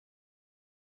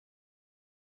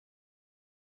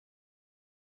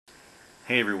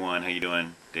Hey everyone, how you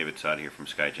doing? David Sod here from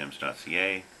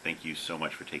Skyjems.ca. Thank you so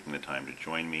much for taking the time to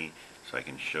join me so I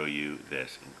can show you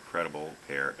this incredible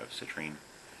pair of citrine.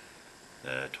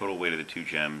 The total weight of the two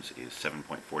gems is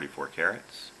 7.44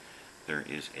 carats. There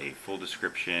is a full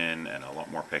description and a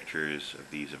lot more pictures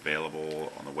of these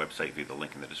available on the website via the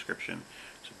link in the description,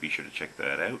 so be sure to check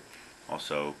that out.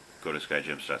 Also, go to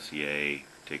Skyjems.ca,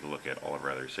 take a look at all of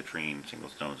our other citrine, single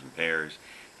stones, and pairs,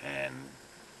 and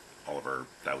all of our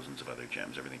thousands of other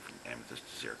gems, everything from amethyst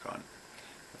to zircon.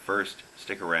 But first,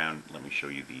 stick around, let me show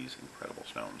you these incredible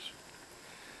stones.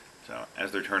 So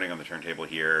as they're turning on the turntable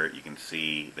here, you can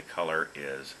see the color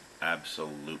is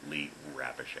absolutely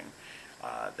ravishing.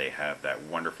 They have that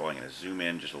wonderful, I'm going to zoom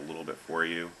in just a little bit for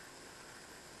you,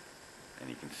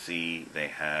 and you can see they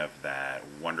have that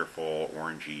wonderful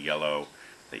orangey yellow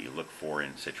that you look for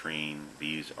in citrine.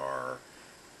 These are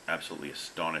absolutely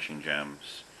astonishing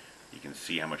gems. You can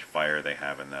see how much fire they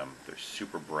have in them. They're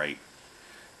super bright.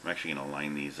 I'm actually going to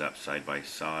line these up side by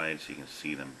side so you can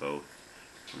see them both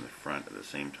from the front at the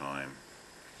same time.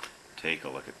 Take a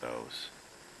look at those.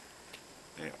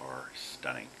 They are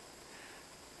stunning.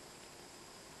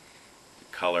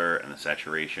 The color and the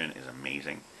saturation is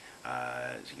amazing.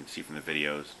 As you can see from the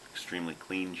videos, extremely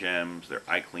clean gems. They're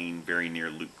eye clean, very near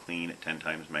loop clean at 10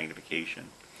 times magnification.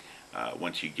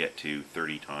 Once you get to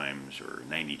 30 times or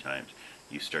 90 times,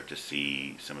 you start to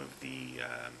see some of the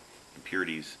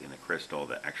impurities in the crystal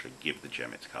that actually give the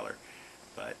gem its color.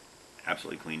 But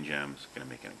absolutely clean gems, going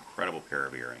to make an incredible pair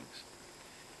of earrings.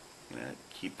 I'm going to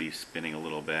keep these spinning a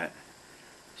little bit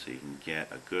so you can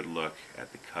get a good look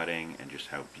at the cutting and just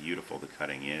how beautiful the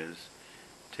cutting is.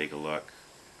 Take a look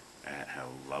at how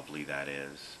lovely that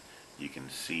is. You can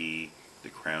see the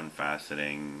crown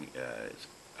faceting. It's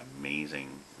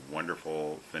amazing,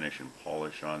 wonderful finish and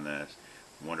polish on this.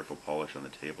 Wonderful polish on the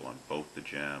table on both the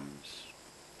gems.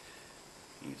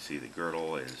 You can see the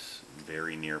girdle is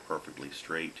very near perfectly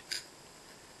straight.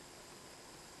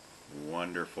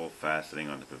 Wonderful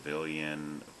faceting on the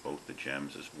pavilion of both the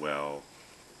gems as well.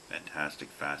 Fantastic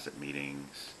facet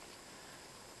meetings.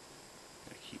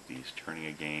 I'm going to keep these turning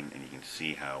again, and you can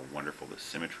see how wonderful the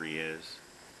symmetry is.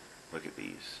 Look at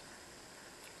these.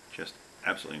 Just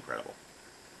absolutely incredible.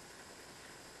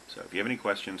 So if you have any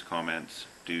questions, comments,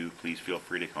 please feel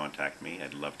free to contact me.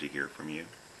 I'd love to hear from you.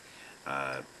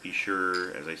 Be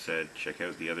sure, as I said, check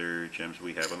out the other gems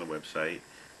we have on the website,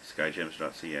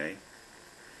 Skyjems.ca.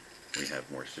 We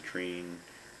have more citrine,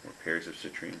 more pairs of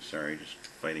citrine. Sorry, just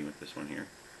fighting with this one here.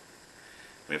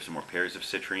 We have some more pairs of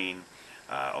citrine,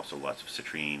 also lots of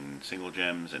citrine single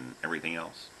gems and everything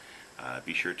else.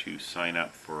 Be sure to sign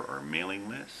up for our mailing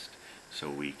list so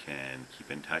we can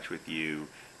keep in touch with you.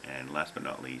 And last but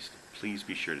not least, please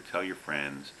be sure to tell your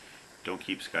friends. Don't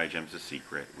keep Skyjems a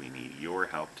secret. We need your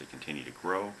help to continue to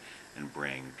grow and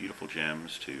bring beautiful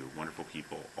gems to wonderful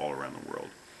people all around the world.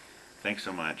 Thanks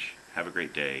so much. Have a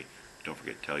great day. Don't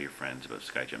forget to tell your friends about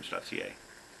Skyjems.ca.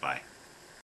 Bye.